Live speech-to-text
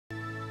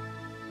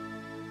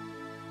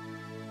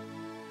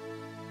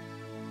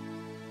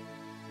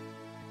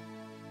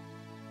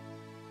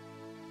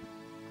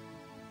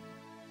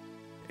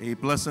A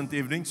pleasant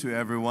evening to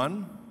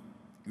everyone.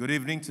 Good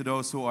evening to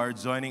those who are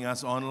joining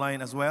us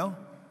online as well.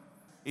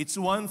 It's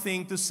one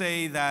thing to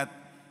say that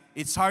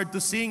it's hard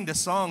to sing the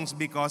songs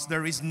because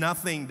there is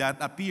nothing that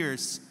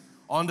appears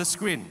on the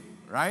screen,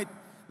 right?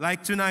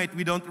 Like tonight,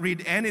 we don't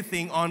read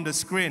anything on the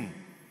screen.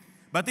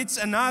 But it's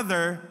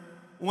another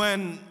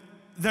when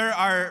there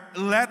are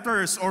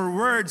letters or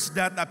words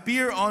that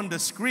appear on the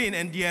screen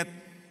and yet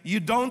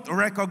you don't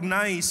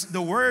recognize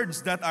the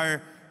words that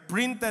are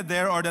printed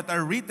there or that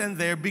are written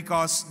there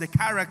because the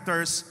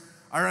characters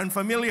are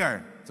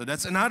unfamiliar. So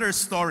that's another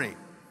story.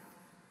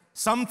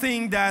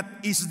 Something that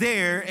is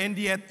there and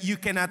yet you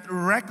cannot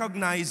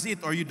recognize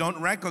it or you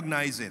don't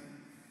recognize it.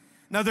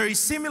 Now there is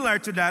similar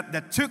to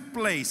that took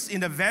place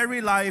in the very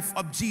life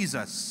of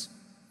Jesus.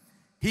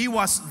 He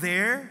was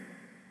there.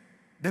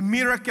 The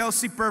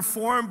miracles he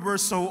performed were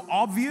so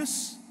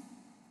obvious.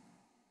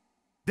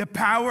 The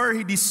power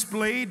he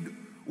displayed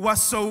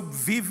was so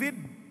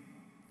vivid.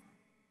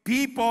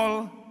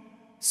 People,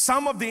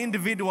 some of the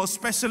individuals,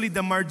 especially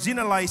the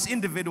marginalized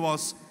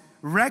individuals,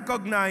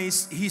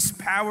 recognize his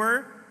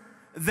power.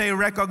 They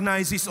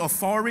recognize his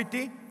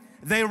authority.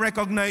 They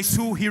recognize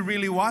who he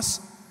really was.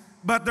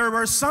 But there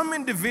were some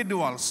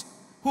individuals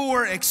who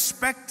were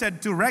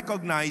expected to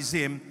recognize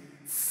him,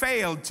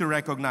 failed to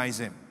recognize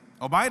him.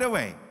 Oh, by the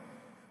way,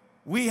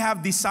 we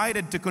have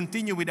decided to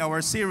continue with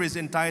our series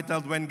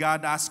entitled When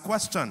God Asks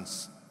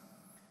Questions.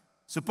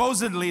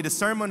 Supposedly, the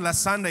sermon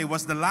last Sunday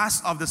was the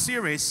last of the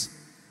series,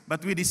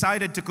 but we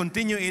decided to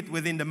continue it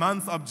within the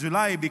month of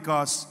July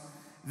because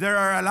there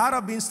are a lot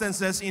of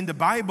instances in the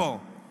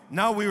Bible.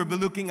 Now we will be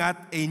looking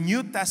at a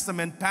New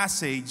Testament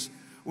passage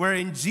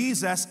wherein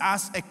Jesus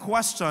asked a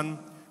question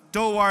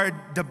toward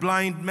the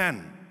blind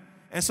man.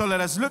 And so let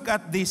us look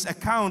at this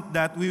account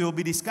that we will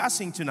be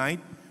discussing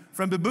tonight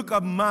from the book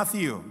of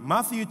Matthew.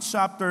 Matthew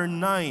chapter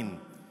 9,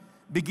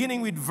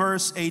 beginning with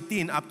verse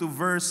 18 up to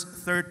verse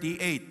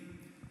 38.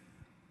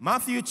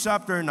 Matthew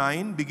chapter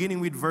 9, beginning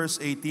with verse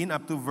 18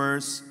 up to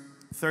verse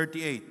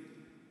 38.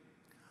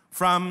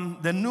 From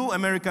the New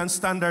American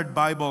Standard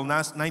Bible,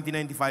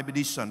 1995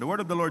 edition, the word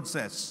of the Lord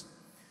says,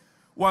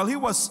 "While he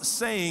was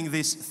saying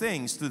these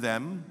things to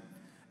them,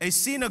 a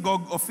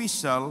synagogue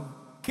official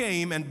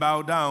came and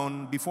bowed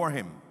down before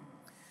him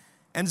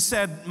and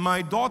said,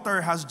 'My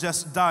daughter has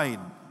just died,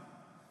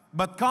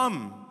 but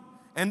come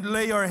and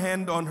lay your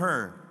hand on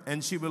her,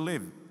 and she will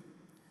live.'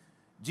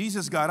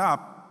 Jesus got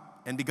up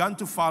and began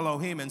to follow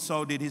him, and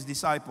so did his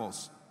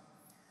disciples.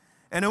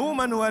 And a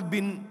woman who had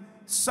been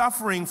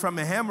suffering from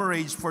a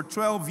hemorrhage for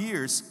 12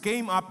 years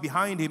came up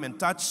behind him and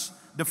touched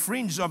the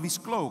fringe of his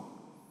cloak.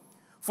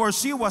 For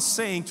she was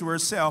saying to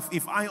herself,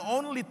 'If I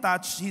only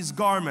touch his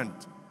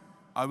garment,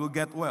 I will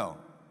get well.'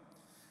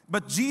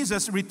 But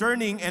Jesus,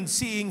 returning and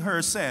seeing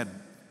her, said,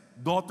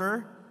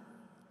 'Daughter,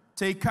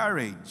 take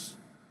courage.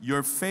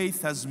 Your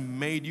faith has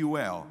made you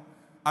well.'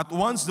 At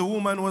once the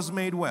woman was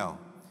made well.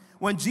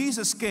 When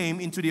Jesus came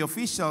into the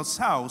official's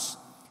house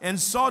and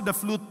saw the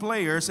flute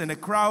players and a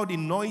crowd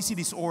in noisy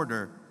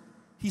disorder,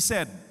 he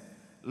said,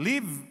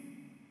 'Leave,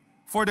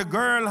 for the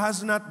girl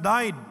has not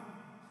died,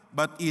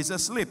 but is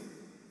asleep.'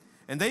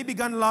 And they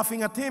began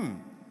laughing at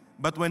him.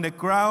 But when the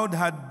crowd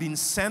had been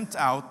sent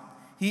out,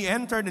 he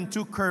entered and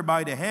took her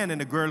by the hand,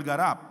 and the girl got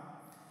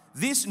up.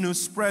 This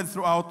news spread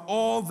throughout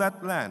all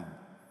that land.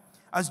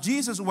 As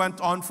Jesus went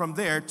on from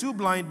there, two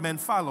blind men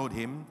followed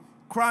him,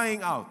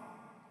 crying out,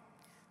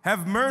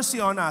 'Have mercy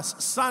on us,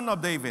 Son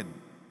of David.'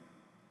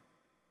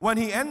 When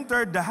he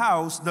entered the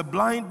house, the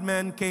blind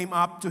men came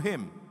up to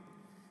him.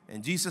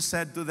 And Jesus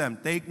said to them,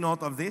 'Take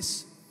note of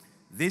this.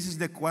 This is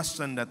the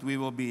question that we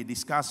will be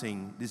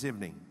discussing this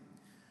evening.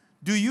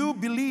 Do you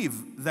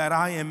believe that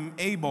I am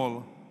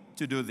able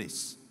to do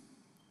this?'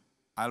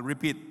 I'll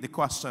repeat the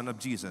question of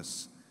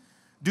Jesus.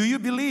 'Do you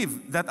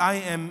believe that I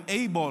am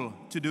able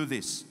to do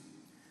this?'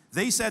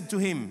 They said to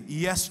him,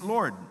 'Yes,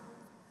 Lord.'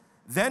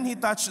 Then he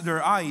touched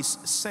their eyes,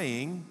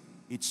 saying,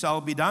 'It shall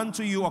be done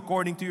to you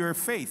according to your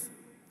faith.'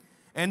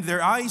 And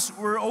their eyes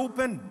were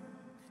opened.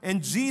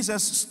 And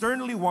Jesus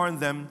sternly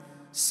warned them,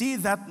 'See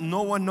that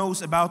no one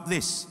knows about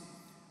this.'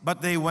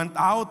 But they went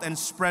out and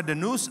spread the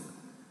news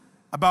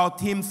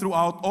about him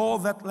throughout all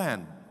that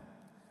land.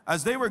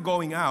 As they were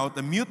going out,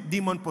 a mute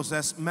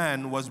demon-possessed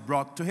man was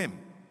brought to him.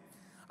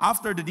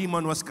 After the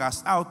demon was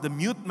cast out, the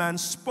mute man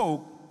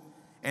spoke,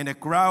 and the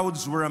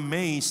crowds were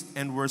amazed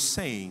and were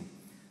saying,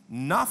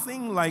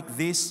 'Nothing like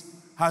this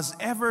has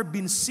ever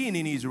been seen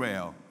in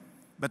Israel.'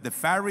 But the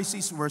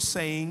Pharisees were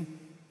saying,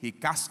 'He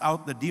cast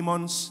out the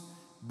demons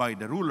by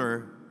the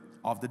ruler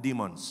of the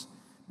demons.'"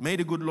 May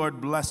the good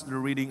Lord bless the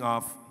reading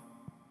of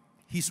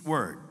His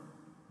word.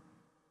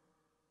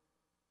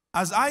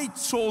 As I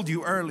told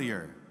you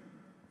earlier,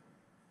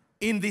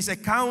 in this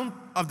account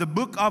of the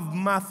book of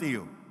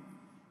Matthew,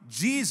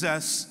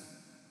 Jesus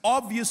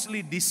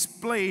obviously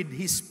displayed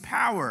his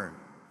power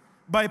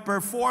by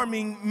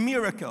performing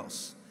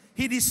miracles.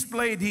 He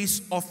displayed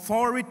his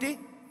authority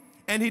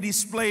and he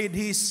displayed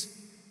his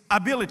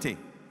ability.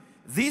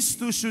 These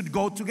two should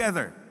go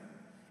together.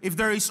 If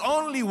there is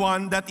only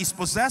one that is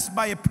possessed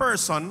by a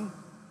person,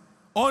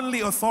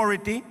 only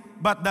authority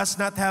but does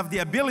not have the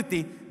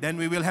ability, then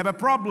we will have a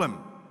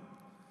problem.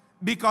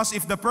 Because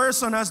if the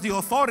person has the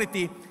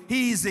authority,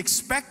 he is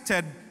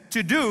expected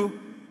to do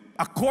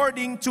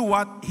according to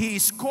what he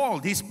is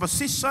called, his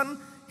position,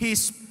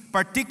 his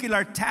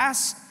particular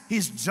task,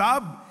 his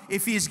job.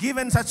 If he is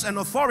given such an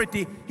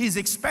authority, he is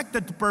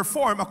expected to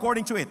perform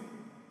according to it.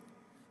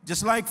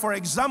 Just like, for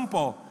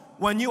example,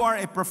 when you are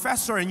a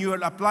professor and you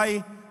will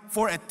apply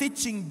for a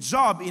teaching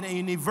job in a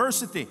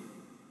university,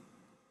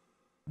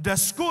 the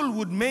school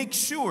would make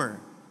sure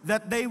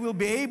that they will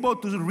be able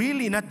to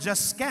really not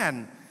just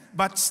scan,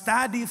 but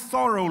study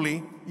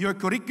thoroughly your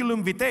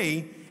curriculum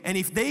vitae. And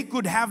if they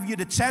could have you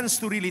the chance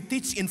to really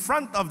teach in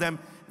front of them,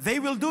 they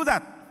will do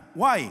that.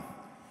 Why?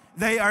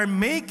 They are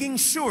making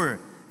sure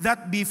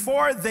that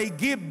before they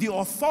give the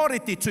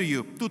authority to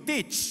you to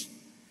teach,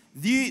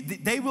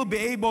 they will be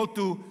able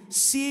to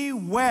see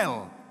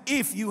well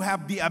if you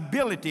have the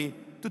ability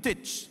to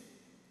teach.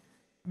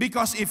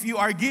 Because if you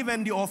are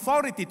given the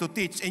authority to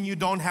teach and you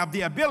don't have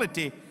the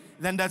ability,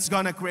 then that's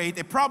going to create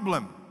a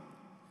problem.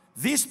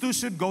 These two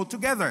should go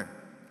together.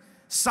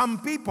 Some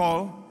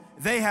people,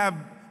 they have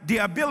the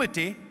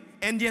ability,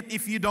 and yet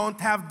if you don't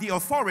have the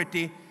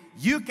authority,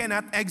 you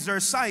cannot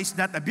exercise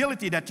that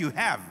ability that you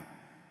have.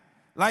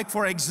 Like,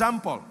 for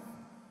example,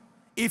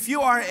 if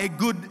you are a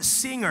good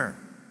singer,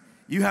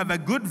 you have a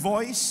good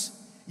voice,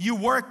 you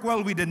work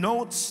well with the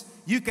notes,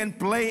 you can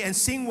play and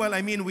sing well,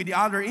 with the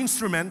other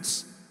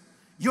instruments,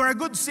 you're a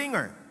good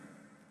singer.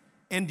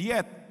 And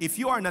yet, if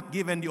you are not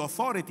given the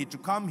authority to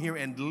come here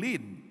and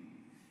lead,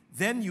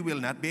 then you will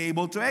not be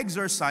able to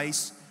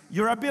exercise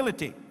your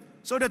ability.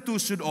 So the two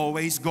should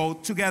always go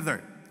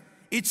together.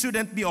 It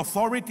shouldn't be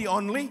authority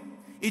only.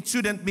 It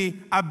shouldn't be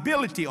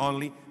ability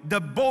only. The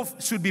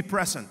both should be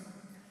present.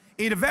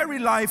 In the very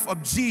life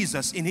of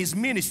Jesus, in His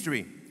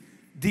ministry,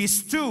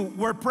 these two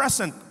were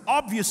present,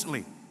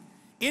 obviously.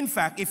 In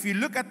fact, if you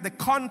look at the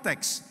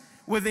context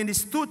within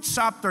these two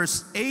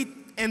chapters, 8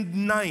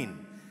 and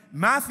 9,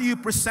 Matthew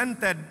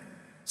presented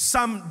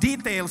some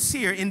details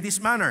here in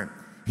this manner.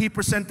 He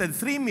presented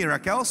 3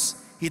 miracles.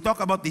 He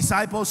talked about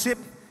discipleship.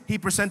 He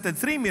presented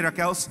 3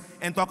 miracles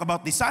and talked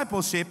about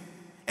discipleship,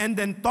 and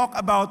then talk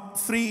about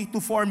 3 to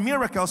 4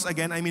 miracles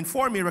again.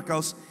 4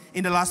 miracles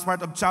in the last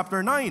part of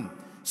chapter 9.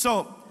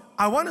 So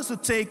I want us to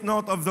take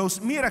note of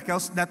those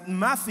miracles that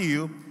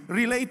Matthew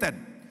related.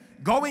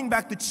 Going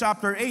back to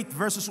chapter 8,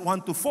 verses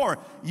 1 to 4,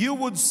 you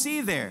would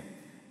see there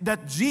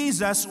that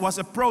Jesus was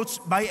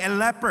approached by a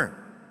leper.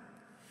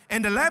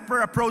 And the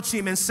leper approached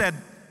Him and said,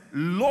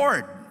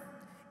 "Lord,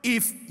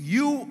 if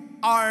you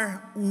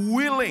are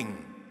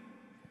willing."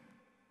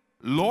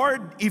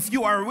 Lord, if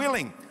you are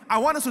willing. I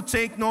want us to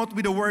take note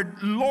with the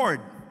word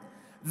Lord.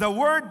 The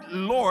word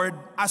Lord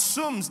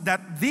assumes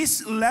that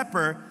this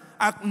leper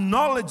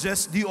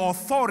acknowledges the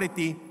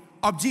authority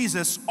of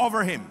Jesus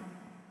over him.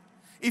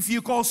 If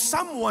you call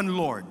someone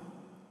Lord,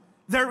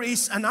 there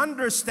is an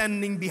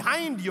understanding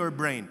behind your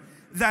brain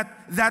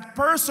that that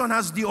person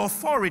has the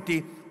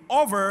authority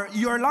over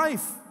your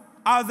life.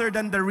 Other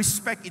than the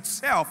respect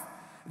itself,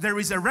 there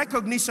is a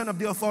recognition of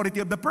the authority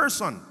of the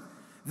person.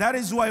 That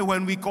is why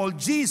when we call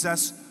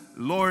Jesus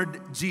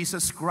Lord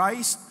Jesus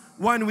Christ,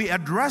 when we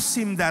address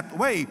Him that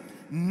way,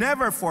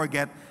 never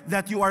forget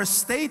that you are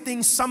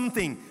stating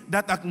something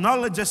that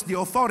acknowledges the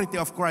authority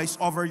of Christ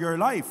over your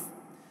life.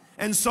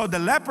 And so the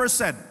leper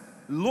said,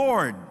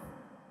 "Lord,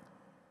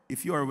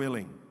 if you are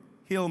willing,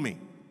 heal me."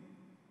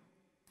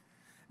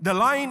 The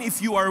line,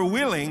 "if you are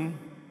willing,"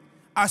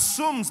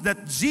 assumes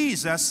that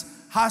Jesus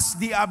has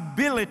the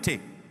ability.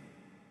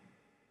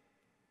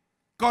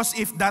 Because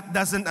if that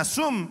doesn't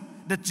assume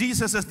that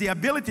Jesus has the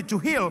ability to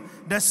heal,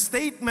 the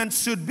statement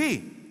should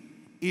be,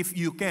 "If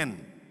you can,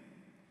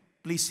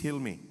 please heal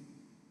me."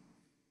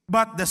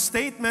 But the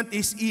statement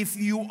is, "if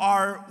you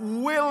are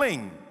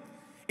willing."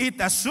 It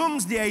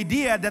assumes the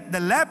idea that the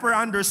leper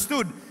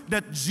understood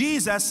that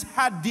Jesus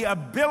had the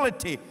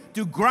ability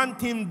to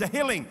grant him the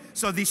healing.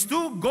 So these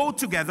two go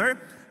together,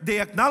 the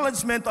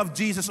acknowledgement of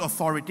Jesus'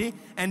 authority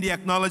and the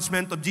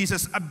acknowledgement of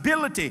Jesus'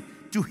 ability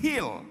to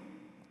heal.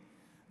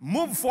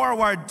 Move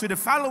forward to the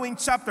following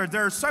chapter.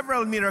 There are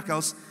several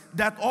miracles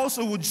that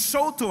also would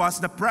show to us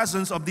the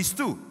presence of these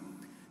two.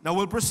 Now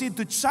we'll proceed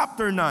to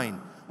chapter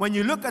 9. When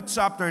you look at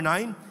chapter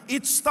 9,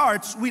 it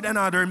starts with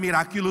another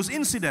miraculous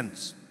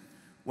incident.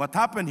 What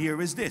happened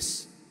here is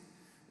this.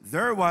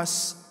 There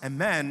was a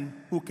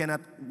man who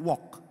cannot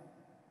walk.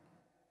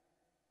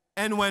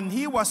 And when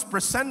he was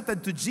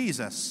presented to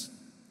Jesus,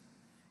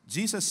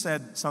 Jesus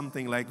said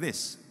something like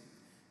this,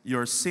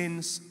 "Your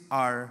sins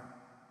are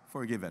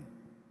forgiven."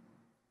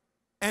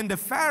 And the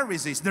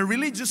Pharisees, the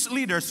religious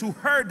leaders who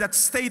heard that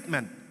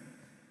statement,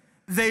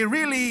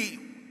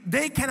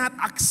 they cannot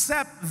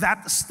accept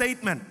that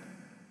statement.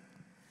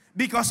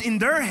 Because in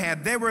their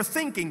head, they were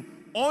thinking,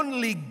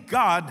 only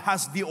God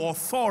has the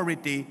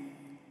authority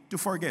to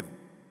forgive.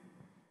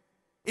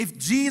 If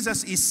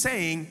Jesus is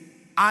saying,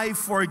 "I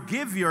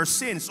forgive your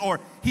sins,"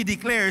 or He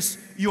declares,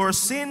 "Your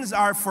sins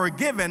are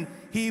forgiven,"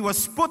 He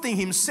was putting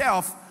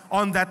Himself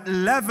on that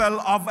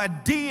level of a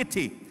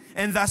deity.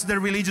 And thus the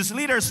religious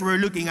leaders were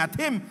looking at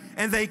him,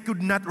 and they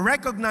could not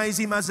recognize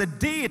him as a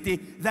deity.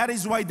 That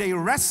is why they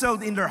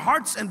wrestled in their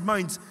hearts and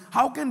minds.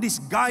 How can this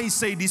guy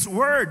say these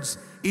words?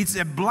 It's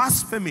a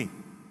blasphemy.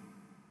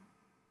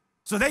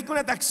 So they could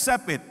not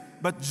accept it.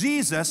 But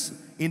Jesus,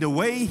 in the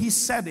way he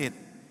said it,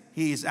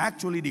 he is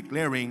actually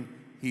declaring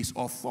his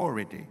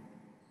authority.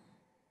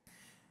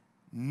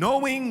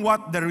 Knowing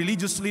what the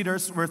religious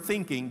leaders were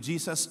thinking,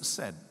 Jesus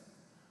said,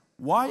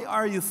 "Why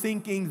are you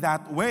thinking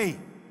that way?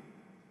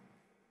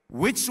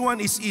 Which one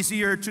is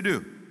easier to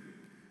do?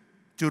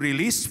 To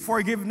release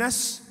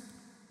forgiveness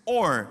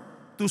or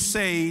to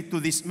say to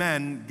this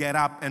man, 'Get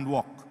up and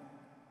walk'?"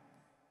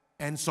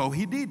 And so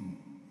he did.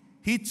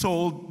 He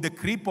told the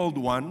crippled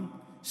one,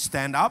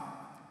 "Stand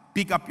up,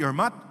 pick up your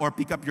mat or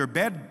pick up your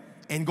bed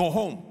and go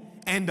home."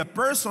 And the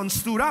person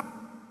stood up.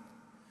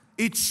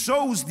 It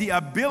shows the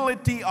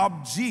ability of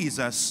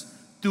Jesus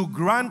to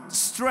grant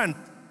strength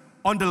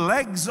on the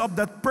legs of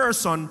that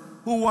person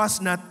who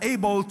was not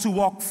able to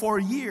walk for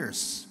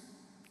years.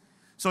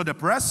 So the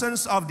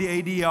presence of the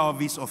idea of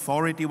his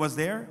authority was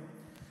there.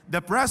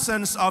 The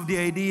presence of the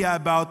idea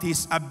about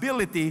his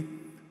ability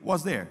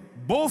was there.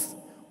 Both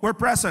were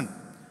present.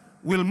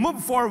 We'll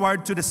move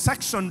forward to the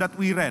section that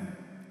we read.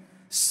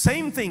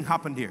 Same thing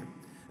happened here.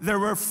 There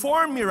were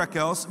 4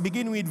 miracles,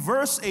 beginning with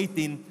verse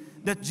 18,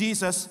 that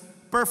Jesus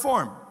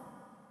performed.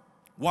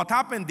 What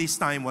happened this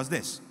time was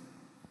this.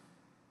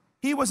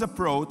 He was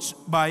approached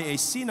by a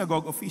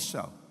synagogue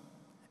official,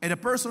 and a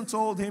person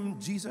told him,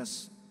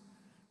 "Jesus,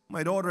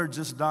 my daughter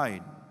just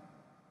died.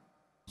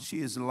 She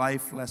is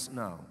lifeless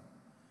now.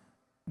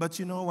 But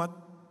you know what?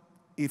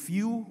 If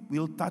you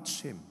will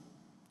touch him,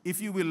 if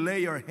you will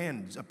lay your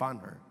hands upon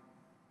her,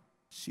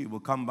 she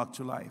will come back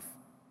to life."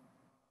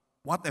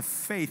 What a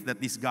faith that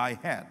this guy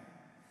had.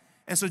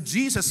 And so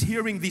Jesus,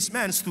 hearing this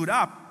man, stood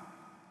up.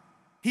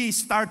 He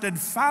started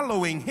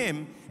following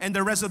him, and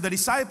the rest of the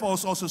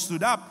disciples also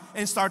stood up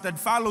and started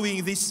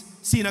following this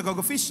synagogue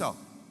official.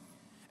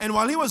 And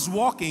while he was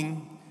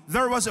walking,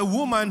 there was a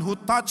woman who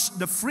touched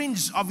the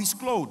fringe of his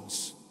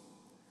clothes.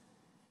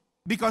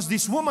 Because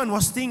this woman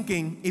was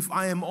thinking, if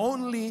I am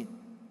only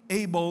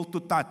able to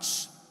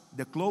touch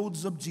the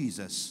clothes of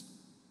Jesus,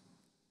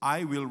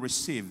 I will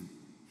receive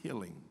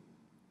healing.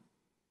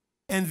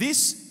 And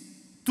these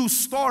two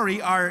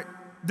stories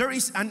there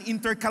is an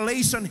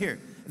intercalation here.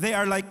 They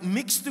are like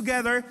mixed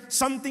together,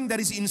 something that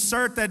is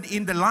inserted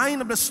in the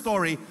line of the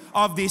story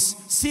of this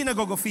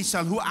synagogue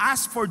official who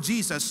asked for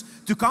Jesus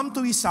to come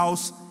to his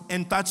house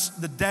and touch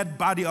the dead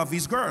body of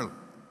his girl.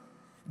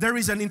 There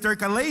is an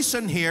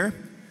intercalation here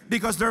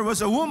because there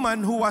was a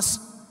woman who was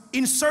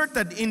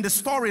inserted in the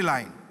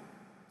storyline.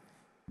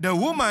 The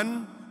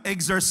woman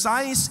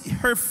exercised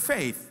her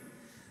faith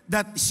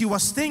that she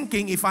was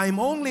thinking, if I'm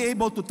only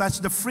able to touch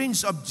the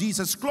fringe of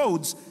Jesus'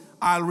 clothes,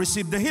 I'll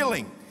receive the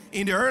healing.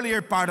 In the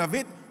earlier part of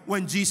it,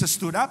 when Jesus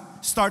stood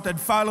up, started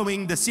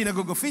following the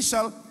synagogue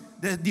official,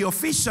 the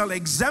official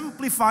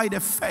exemplified a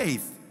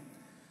faith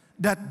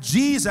that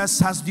Jesus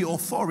has the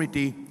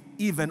authority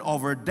even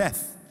over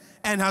death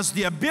and has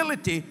the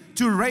ability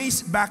to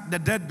raise back the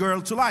dead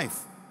girl to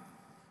life.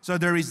 So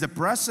there is the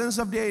presence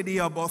of the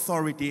idea of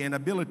authority and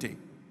ability.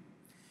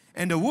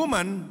 And the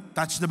woman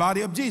touched the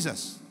body of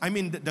Jesus.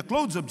 The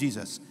clothes of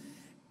Jesus.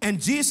 And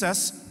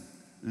Jesus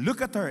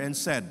looked at her and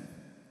said,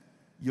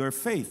 "Your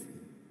faith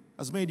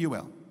has made you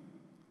well."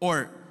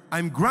 Or,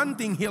 "I'm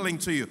granting healing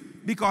to you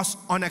because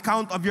on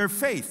account of your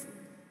faith."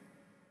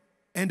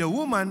 And the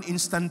woman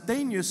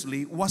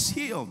instantaneously was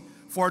healed.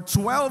 For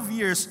 12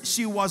 years,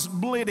 she was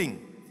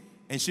bleeding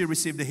and she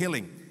received the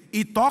healing.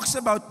 It talks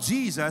about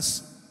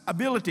Jesus'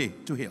 ability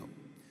to heal.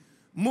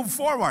 Move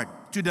forward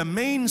to the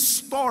main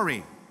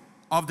story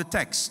of the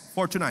text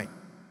for tonight.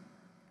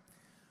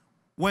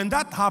 When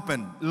that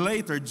happened,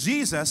 later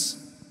Jesus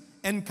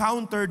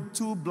encountered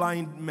 2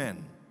 blind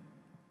men.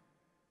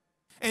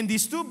 And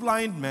these 2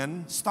 blind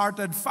men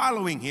started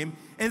following him,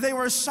 and they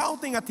were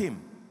shouting at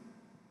him.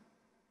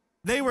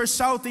 They were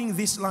shouting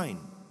this line,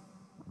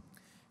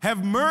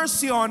 "Have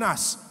mercy on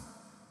us,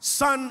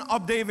 Son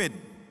of David.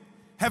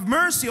 Have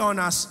mercy on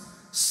us,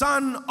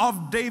 Son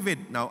of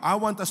David." Now, I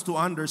want us to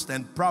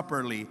understand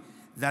properly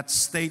that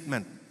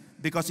statement,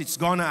 because it's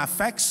gonna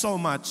affect so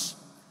much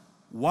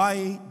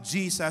why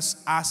Jesus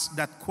asked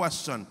that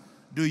question.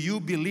 Do you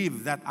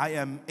believe that I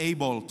am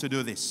able to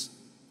do this?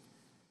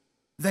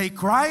 They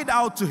cried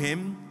out to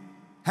him,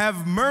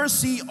 "Have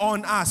mercy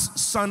on us,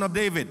 Son of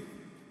David."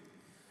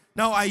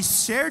 Now, I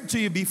shared to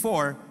you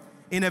before,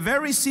 in a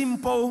very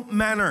simple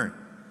manner,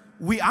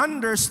 we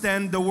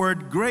understand the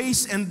word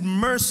grace and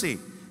mercy.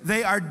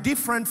 They are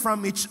different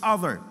from each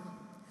other.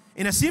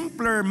 In a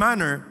simpler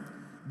manner,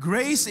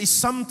 grace is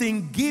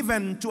something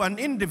given to an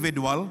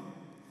individual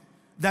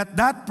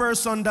that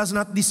person does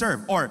not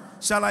deserve. Or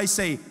shall I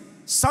say,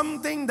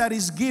 something that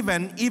is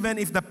given even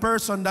if the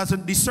person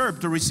doesn't deserve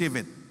to receive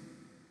it.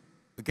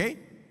 Okay?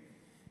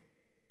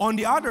 On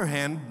the other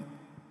hand,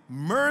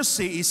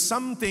 mercy is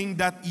something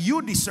that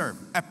you deserve,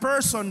 a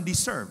person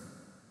deserves,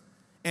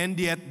 and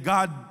yet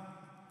God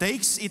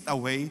takes it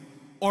away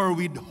or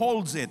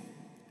withholds it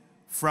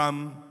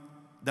from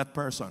that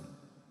person.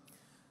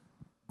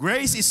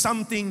 Grace is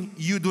something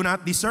you do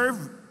not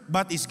deserve,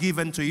 but is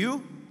given to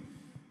you.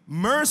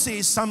 Mercy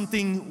is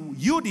something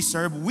you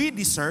deserve, we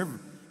deserve,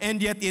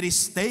 and yet it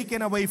is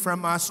taken away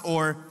from us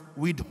or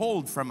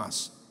withheld from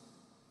us.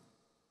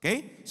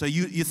 Okay? So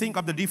you think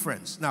of the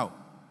difference. Now,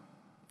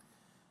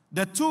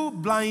 the two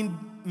blind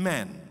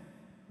men,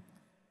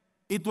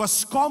 it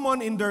was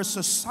common in their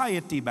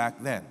society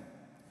back then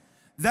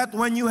that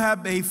when you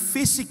have a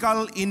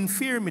physical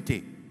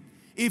infirmity,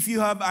 if you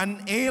have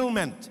an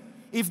ailment,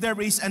 if there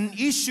is an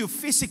issue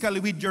physically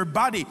with your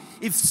body,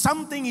 if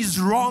something is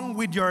wrong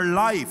with your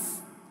life,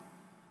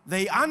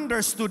 they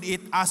understood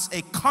it as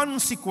a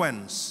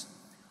consequence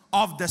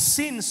of the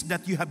sins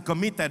that you have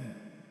committed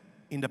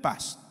in the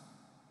past.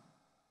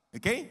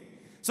 Okay?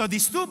 So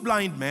these two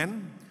blind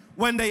men,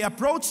 when they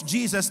approached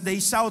Jesus, they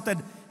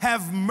shouted,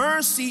 "Have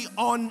mercy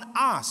on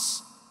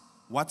us."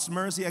 What's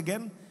mercy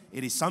again?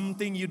 It is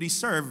something you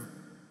deserve,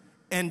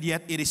 and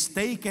yet it is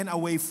taken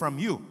away from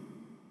you.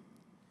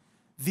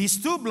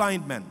 These two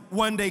blind men,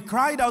 when they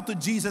cried out to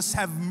Jesus,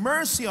 "Have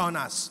mercy on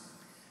us,"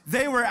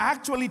 they were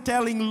actually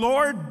telling,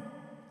 "Lord,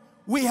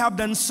 we have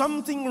done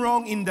something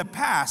wrong in the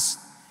past,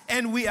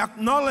 and we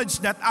acknowledge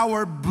that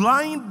our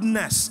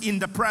blindness in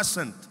the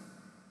present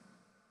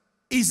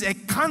is a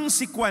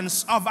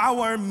consequence of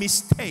our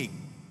mistake."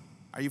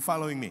 Are you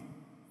following me?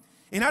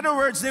 In other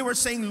words, they were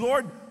saying,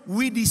 "Lord,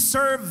 we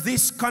deserve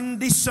this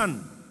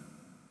condition.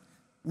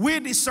 We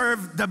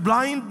deserve the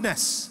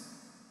blindness.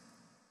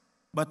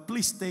 But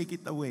please take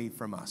it away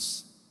from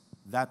us."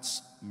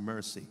 That's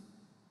mercy.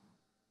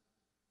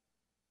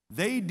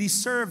 They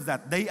deserve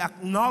that. They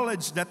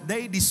acknowledge that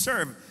they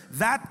deserve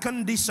that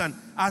condition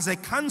as a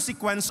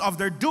consequence of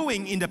their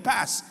doing in the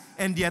past,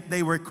 and yet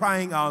they were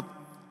crying out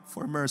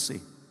for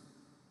mercy.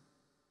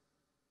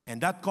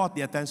 And that caught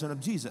the attention of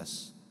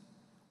Jesus.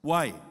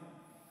 Why?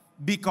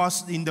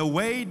 Because in the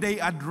way they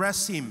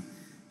address him,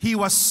 he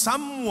was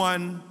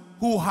someone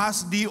who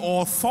has the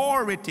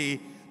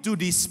authority to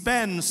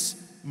dispense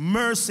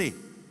mercy.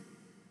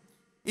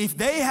 If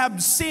they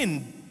have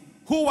sinned,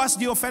 who was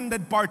the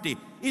offended party?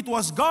 It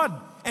was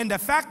God. And the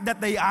fact that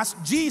they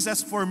asked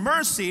Jesus for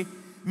mercy,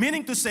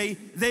 meaning to say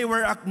they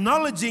were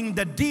acknowledging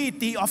the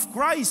deity of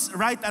Christ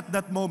right at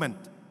that moment.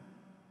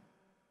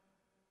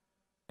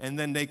 And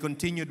then they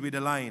continued with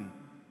the line,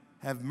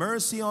 "Have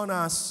mercy on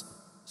us,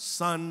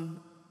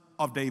 Son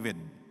of David."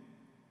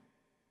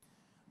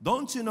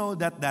 Don't you know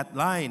that that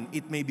line,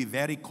 it may be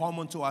very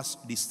common to us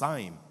this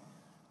time?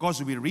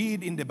 Because we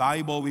read in the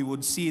Bible, we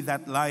would see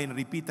that line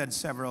repeated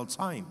several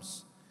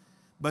times.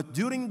 But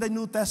during the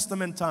New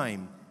Testament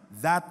time,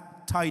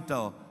 that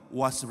title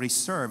was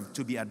reserved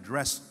to be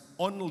addressed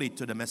only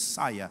to the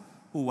Messiah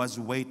who was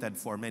waited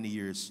for many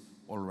years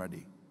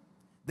already.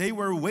 They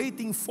were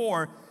waiting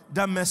for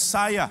the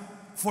Messiah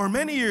for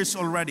many years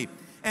already.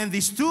 And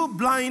these two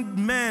blind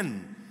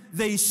men,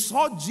 they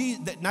saw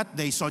Jesus, not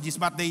they saw Jesus,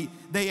 but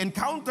they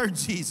encountered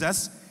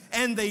Jesus,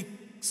 and they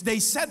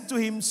said to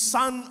him,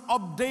 "Son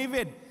of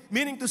David,"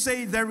 meaning to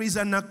say there is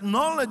an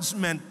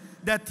acknowledgement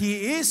that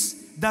he is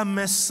the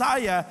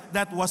Messiah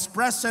that was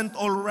present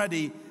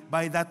already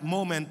by that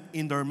moment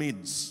in their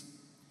midst.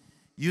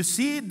 You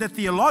see the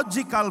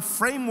theological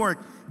framework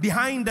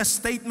behind the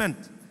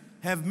statement,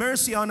 "Have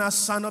mercy on us,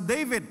 Son of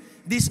David."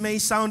 This may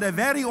sound a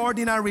very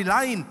ordinary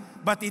line,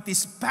 but it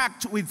is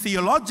packed with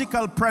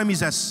theological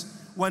premises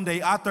when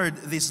they uttered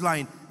this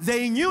line.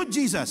 They knew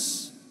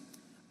Jesus.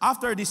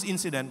 After this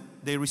incident,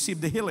 they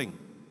received the healing.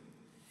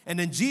 And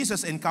then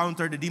Jesus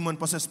encountered the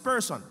demon-possessed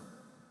person.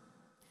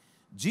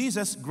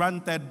 Jesus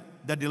granted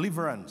the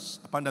deliverance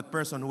upon that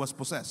person who was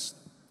possessed.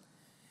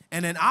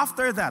 And then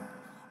after that,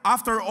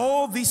 after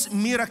all these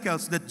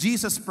miracles that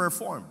Jesus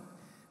performed,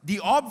 the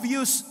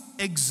obvious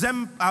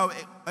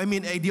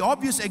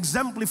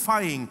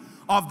exemplifying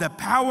of the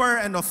power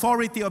and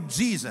authority of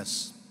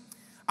Jesus,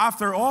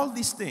 after all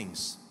these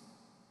things,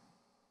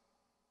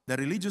 the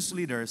religious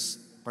leaders,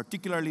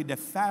 particularly the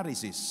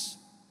Pharisees,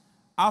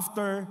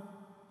 after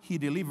he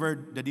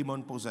delivered the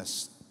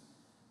demon-possessed,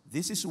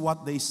 this is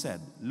what they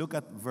said. Look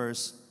at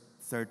verse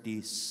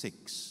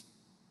 36.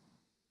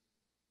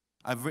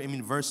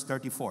 Verse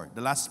 34,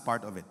 the last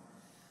part of it.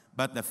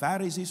 But the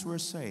Pharisees were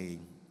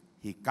saying,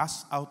 "He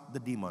cast out the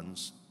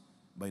demons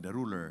by the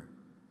ruler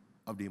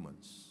of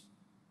demons."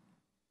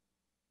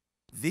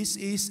 This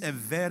is a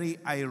very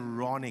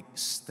ironic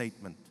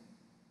statement.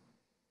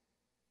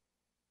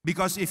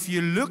 Because if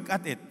you look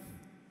at it,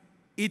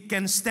 it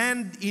can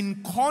stand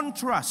in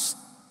contrast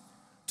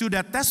to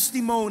the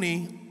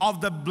testimony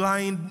of the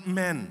blind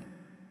men.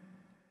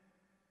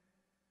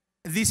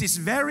 This is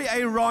very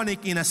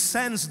ironic in a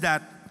sense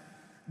that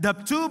the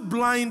two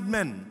blind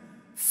men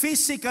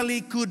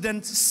physically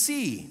couldn't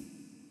see.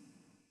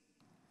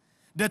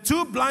 The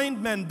two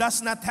blind men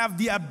does not have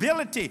the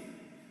ability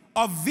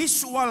of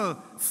visual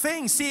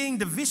things, seeing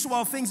the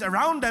visual things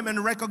around them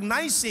and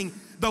recognizing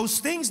those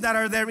things that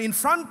are there in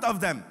front of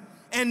them.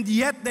 And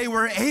yet they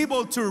were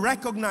able to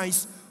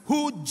recognize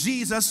who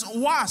Jesus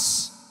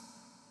was.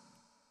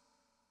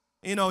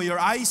 You know, your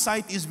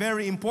eyesight is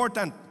very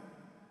important.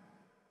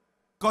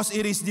 Because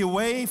it is the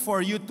way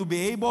for you to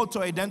be able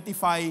to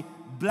identify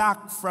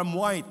black from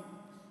white,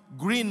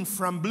 green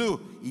from blue,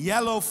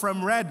 yellow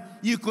from red.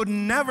 You could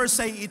never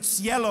say it's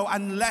yellow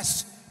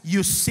unless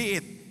you see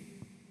it.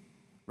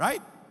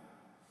 Right?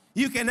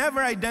 You can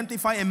never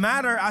identify a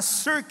matter as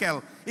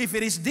circle if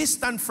it is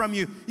distant from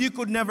you. You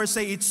could never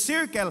say it's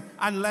circle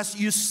unless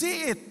you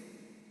see it.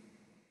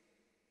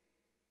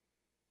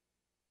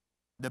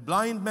 The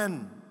blind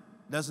men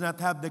do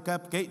not have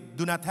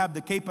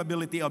the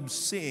capability of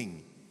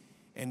seeing,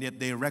 and yet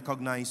they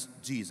recognize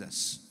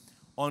Jesus.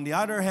 On the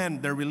other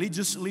hand, the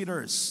religious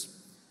leaders,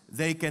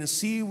 they can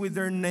see with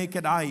their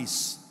naked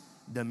eyes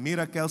the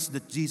miracles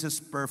that Jesus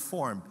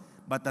performed.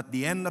 But at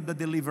the end of the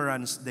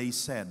deliverance, they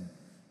said,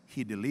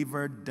 He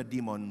delivered the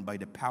demon by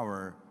the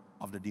power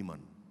of the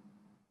demon.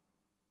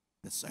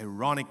 That's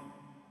ironic.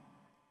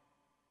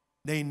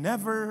 They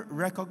never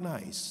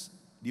recognize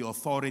the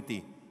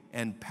authority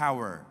and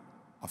power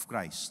of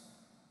Christ.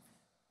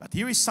 But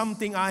here is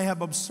something I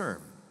have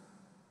observed.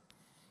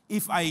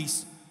 If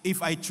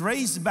I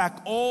trace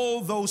back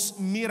all those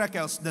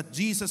miracles that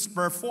Jesus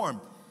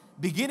performed,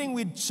 beginning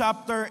with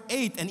chapter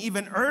 8 and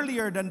even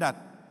earlier than that,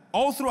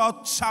 all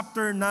throughout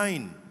chapter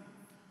 9,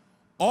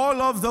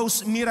 all of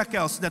those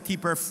miracles that He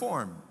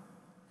performed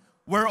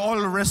were all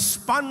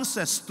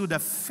responses to the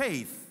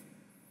faith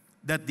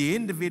that the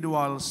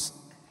individuals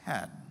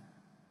had.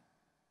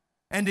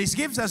 And this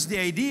gives us the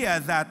idea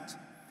that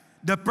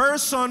the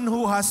person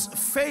who has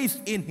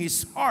faith in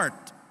his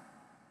heart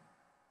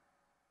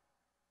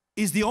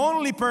is the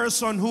only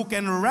person who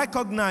can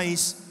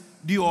recognize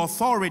the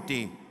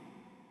authority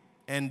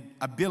and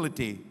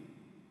ability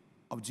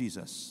of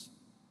Jesus.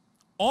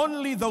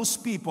 Only those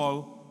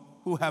people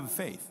who have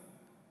faith.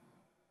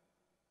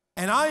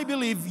 And I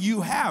believe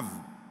you have.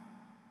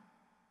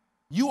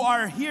 You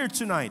are here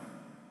tonight.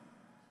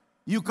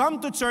 You come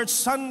to church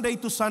Sunday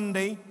to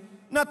Sunday,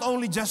 not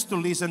only just to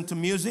listen to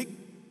music.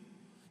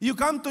 You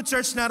come to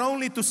church not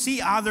only to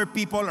see other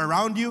people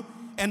around you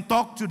and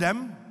talk to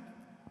them,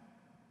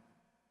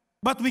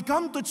 but we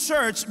come to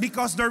church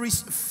because there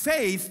is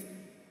faith,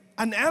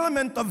 an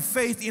element of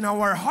faith in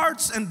our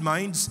hearts and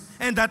minds,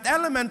 and that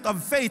element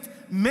of faith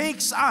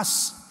makes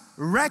us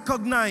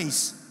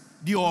recognize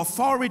the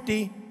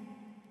authority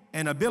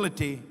and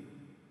ability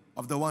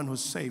of the one who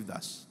saved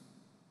us.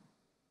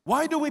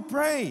 Why do we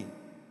pray?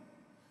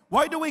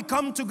 Why do we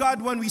come to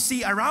God when we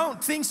see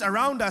things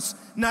around us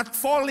not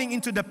falling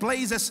into the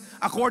places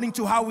according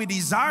to how we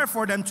desire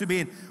for them to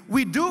be in?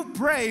 We do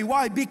pray.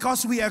 Why?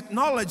 Because we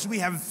acknowledge we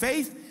have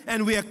faith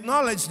and we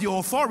acknowledge the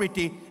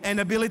authority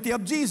and ability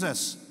of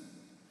Jesus.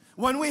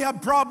 When we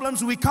have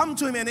problems, we come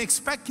to Him and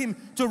expect Him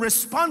to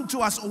respond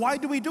to us. Why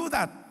do we do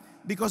that?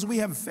 Because we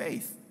have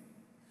faith.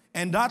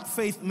 And that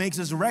faith makes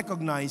us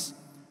recognize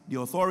the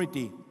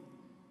authority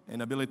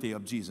and ability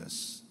of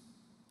Jesus.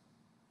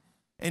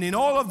 And in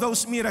all of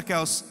those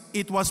miracles,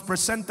 it was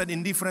presented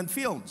in different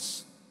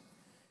fields.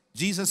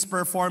 Jesus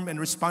performed and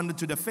responded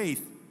to the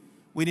faith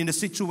within the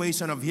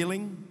situation of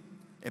healing.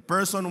 A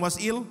person was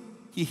ill,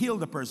 He healed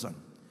the person.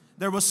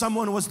 There was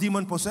someone who was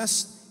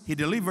demon-possessed, He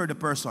delivered the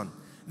person.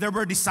 There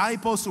were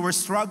disciples who were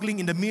struggling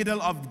in the middle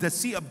of the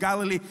Sea of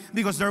Galilee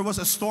because there was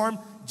a storm.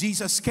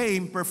 Jesus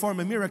came, performed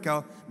a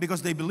miracle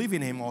because they believe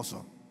in Him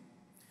also.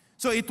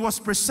 So it was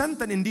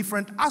presented in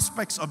different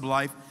aspects of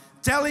life,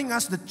 telling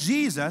us that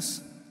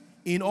Jesus,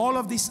 in all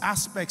of these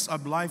aspects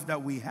of life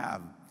that we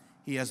have,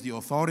 He has the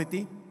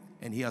authority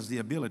and He has the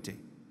ability.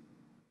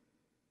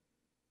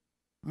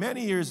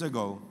 Many years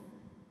ago,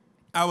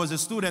 I was a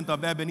student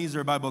of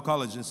Ebenezer Bible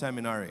College and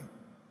Seminary.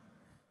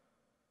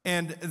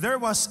 And there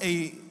was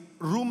a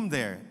room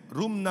there,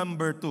 room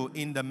number 2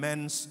 in the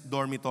men's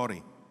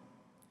dormitory.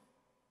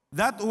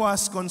 That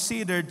was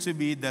considered to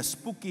be the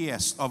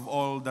spookiest of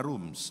all the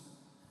rooms,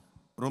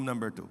 room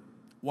number 2.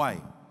 Why?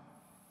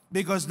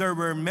 Because there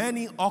were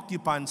many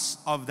occupants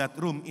of that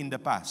room in the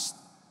past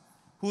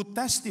who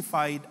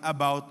testified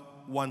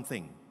about one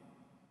thing.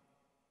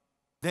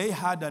 They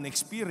had an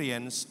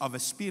experience of a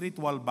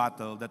spiritual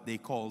battle that they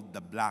called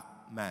the black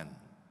man.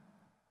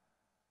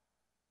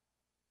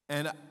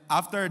 And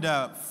after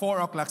the 4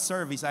 o'clock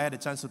service, I had a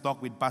chance to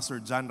talk with Pastor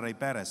John Ray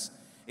Perez.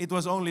 It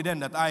was only then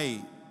that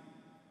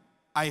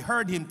I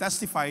heard him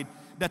testify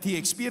that he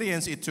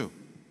experienced it too.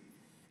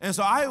 And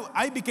so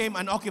I became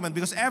an occupant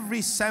because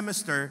every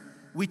semester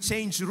we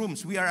changed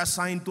rooms. We are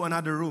assigned to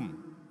another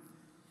room.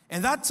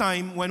 And that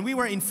time, when we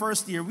were in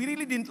first year, we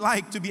really didn't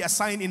like to be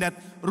assigned in that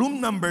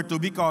room number 2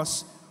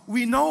 because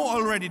we know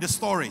already the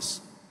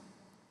stories.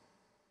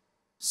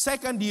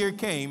 Second year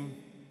came,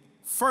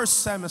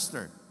 first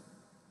semester.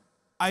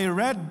 I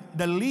read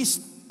the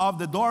list of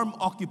the dorm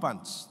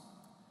occupants,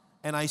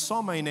 and I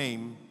saw my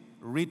name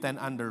written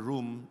under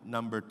room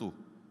number 2.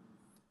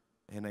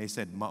 And I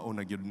said,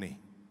 mauna gyud ni.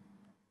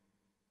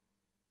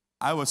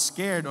 I was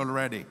scared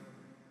already.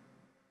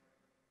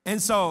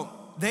 And so,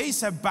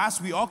 days have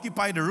passed, we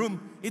occupied the room.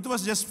 It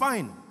was just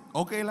fine.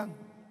 Okay lang.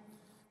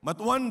 But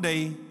one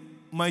day,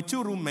 my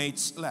 2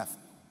 roommates left.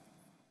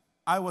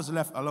 I was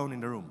left alone in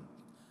the room.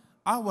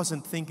 I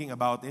wasn't thinking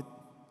about it.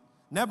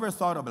 Never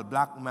thought of a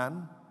black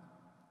man.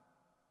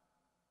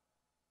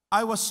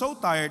 I was so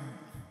tired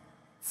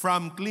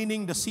from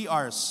cleaning the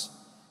CRs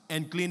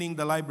and cleaning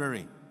the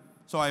library.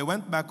 So I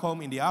went back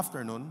home in the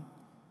afternoon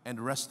and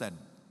rested.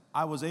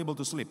 I was able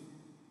to sleep.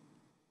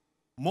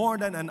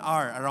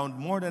 Around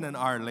more than an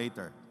hour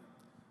later,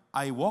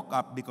 I woke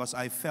up because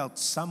I felt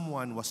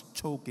someone was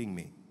choking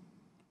me.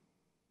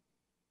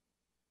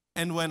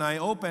 And when I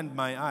opened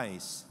my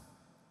eyes,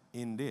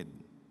 indeed,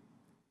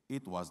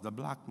 it was the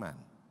black man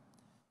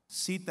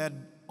seated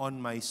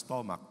on my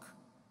stomach.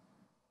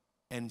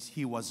 And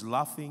he was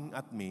laughing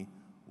at me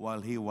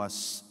while he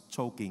was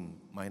choking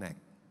my neck.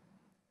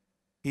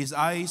 His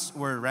eyes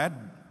were red,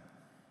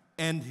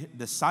 and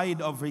the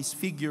side of his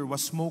figure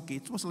was smoky.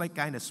 It was like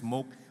kind of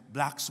smoke,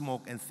 black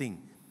smoke and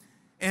thing.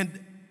 And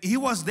he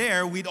was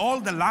there with all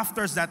the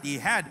laughters that he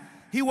had.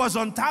 He was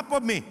on top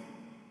of me.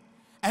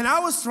 And I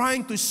was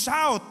trying to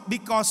shout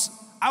because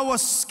I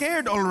was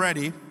scared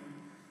already,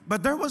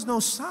 but there was no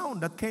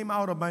sound that came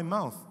out of my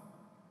mouth.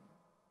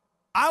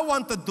 I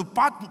wanted to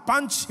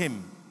punch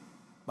him,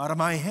 but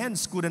my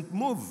hands couldn't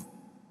move.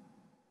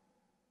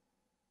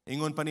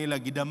 Ingon pa nila,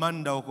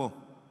 gidaman daw ko.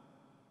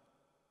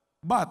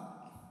 But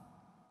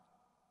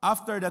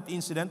after that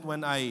incident,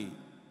 when I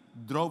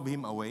drove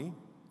him away,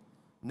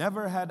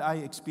 never had I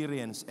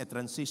experienced a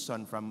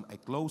transition from a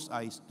closed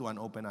eyes to an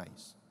open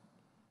eyes.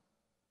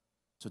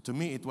 So to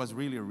me, it was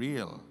really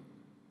real.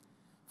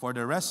 For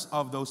the rest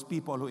of those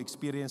people who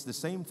experienced the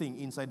same thing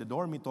inside the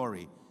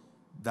dormitory,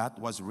 that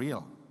was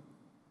real.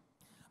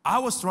 I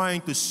was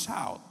trying to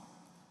shout,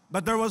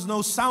 but there was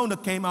no sound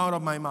that came out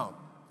of my mouth.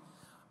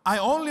 I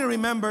only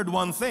remembered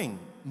one thing.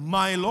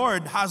 My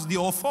Lord has the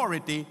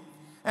authority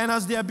and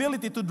has the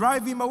ability to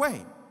drive him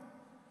away.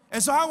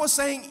 And so I was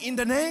saying, in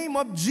the name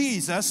of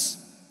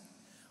Jesus,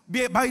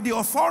 by the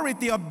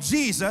authority of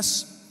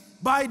Jesus,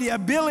 by the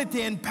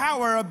ability and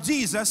power of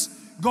Jesus,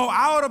 go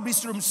out of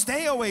this room,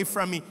 stay away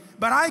from me.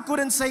 But I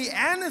couldn't say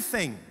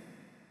anything.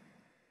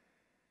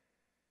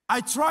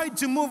 I tried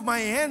to move my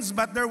hands,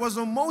 but there was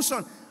no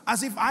motion.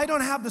 As if I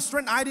don't have the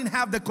strength, I didn't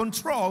have the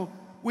control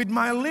with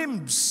my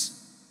limbs.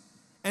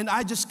 And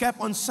I just kept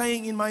on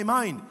saying in my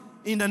mind,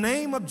 in the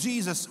name of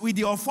Jesus, with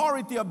the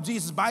authority of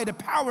Jesus, by the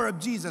power of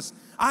Jesus,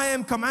 I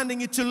am commanding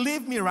you to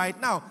leave me right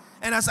now.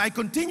 And as I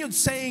continued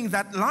saying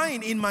that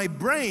line in my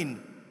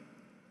brain,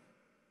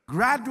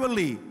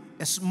 gradually,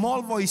 a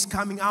small voice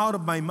coming out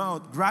of my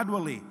mouth,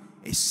 gradually,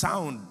 a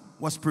sound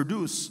was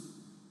produced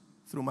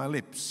through my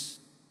lips.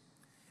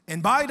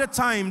 And by the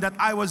time that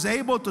I was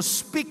able to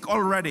speak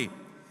already,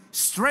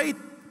 straight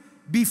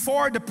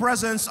before the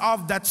presence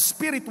of that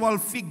spiritual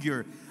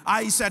figure,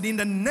 I said, in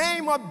the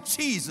name of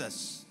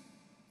Jesus,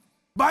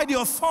 by the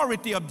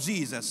authority of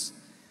Jesus,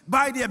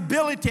 by the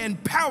ability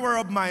and power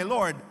of my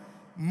Lord,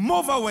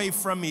 move away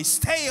from me,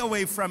 stay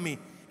away from me,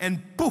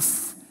 and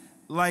poof,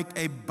 like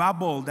a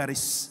bubble that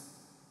is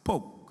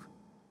poked,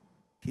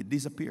 he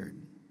disappeared.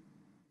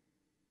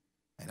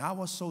 And I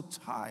was so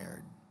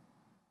tired.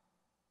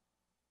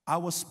 I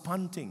was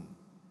panting.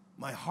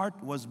 My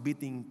heart was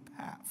beating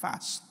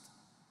fast.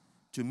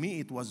 To me,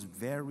 it was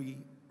very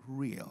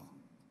real.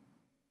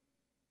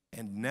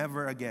 And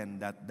never again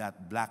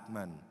that black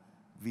man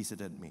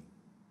visited me.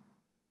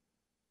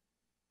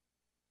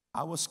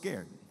 I was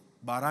scared,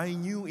 but I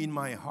knew in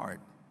my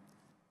heart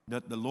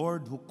that the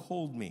Lord who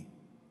called me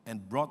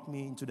and brought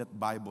me into that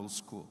Bible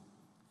school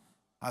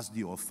has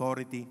the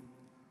authority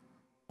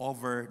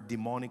over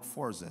demonic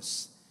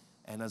forces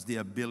and has the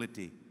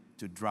ability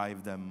to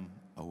drive them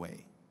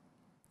away.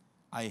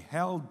 I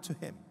held to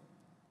him.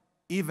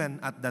 Even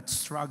at that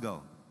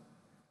struggle,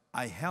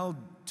 I held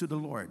to the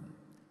Lord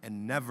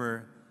and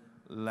never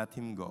let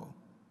him go.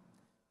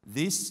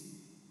 This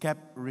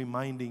kept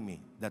reminding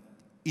me, that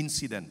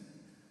incident,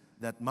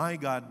 that my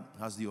God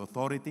has the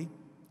authority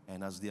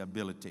and has the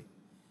ability.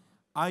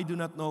 I do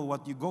not know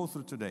what you go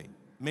through today.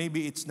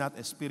 Maybe it's not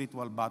a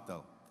spiritual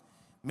battle.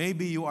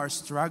 Maybe you are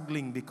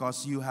struggling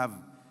because you have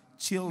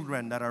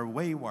children that are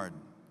wayward,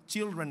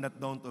 children that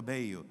don't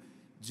obey you.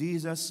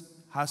 Jesus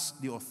has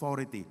the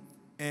authority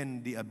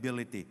and the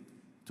ability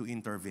to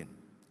intervene.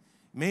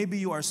 Maybe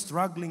you are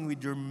struggling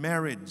with your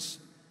marriage.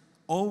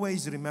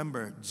 Always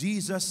remember,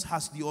 Jesus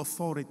has the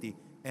authority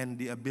and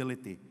the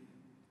ability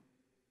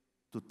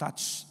to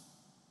touch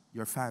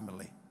your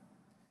family.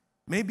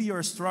 Maybe you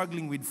are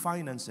struggling with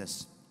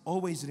finances.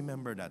 Always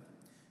remember that.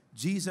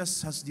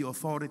 Jesus has the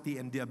authority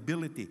and the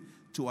ability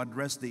to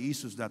address the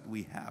issues that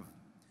we have.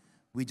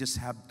 We just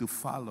have to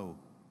follow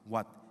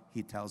what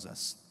he tells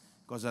us.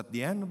 Because at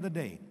the end of the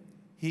day,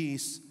 he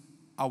is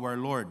our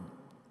Lord.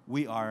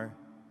 We are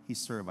his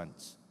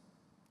servants.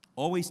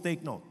 Always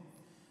take note.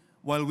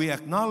 While we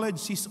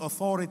acknowledge his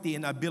authority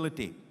and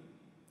ability,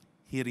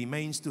 he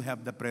remains to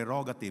have the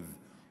prerogative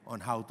on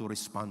how to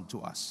respond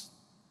to us.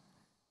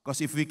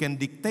 Because if we can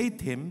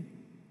dictate him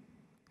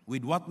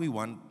with what we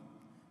want,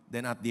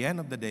 then at the end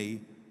of the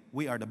day,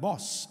 we are the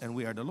boss and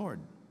we are the Lord.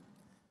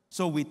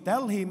 So we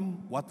tell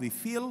him what we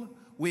feel,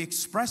 we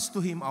express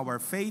to him our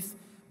faith,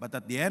 but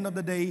at the end of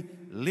the day,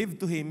 live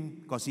to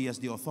him because he has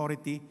the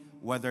authority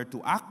whether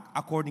to act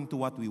according to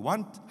what we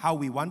want, how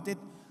we want it,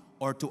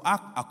 or to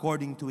act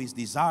according to His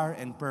desire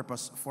and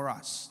purpose for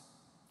us.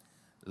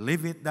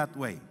 Live it that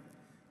way,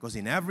 because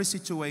in every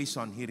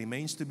situation, He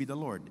remains to be the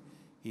Lord.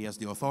 He has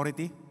the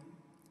authority,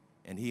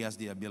 and He has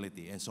the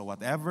ability. And so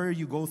whatever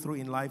you go through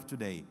in life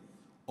today,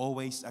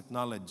 always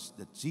acknowledge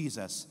that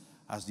Jesus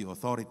has the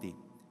authority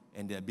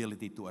and the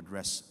ability to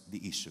address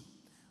the issue.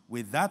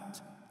 With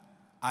that,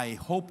 I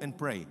hope and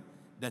pray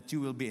that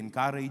you will be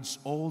encouraged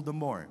all the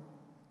more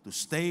to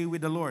stay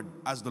with the Lord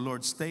as the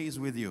Lord stays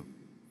with you,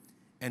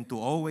 and to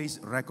always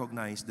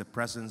recognize the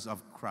presence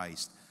of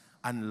Christ.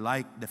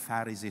 Unlike the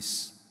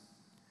Pharisees,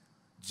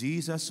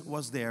 Jesus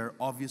was there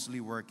obviously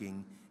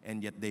working,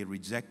 and yet they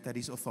rejected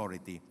His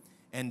authority,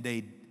 and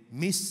they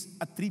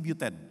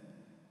misattributed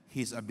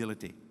His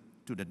ability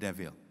to the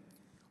devil.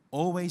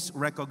 Always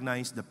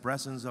recognize the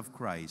presence of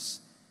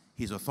Christ,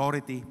 His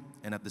authority,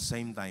 and at the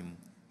same time,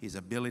 His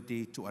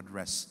ability to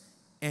address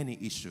any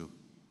issue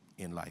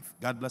in life.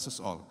 God bless us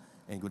all,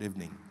 and good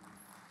evening.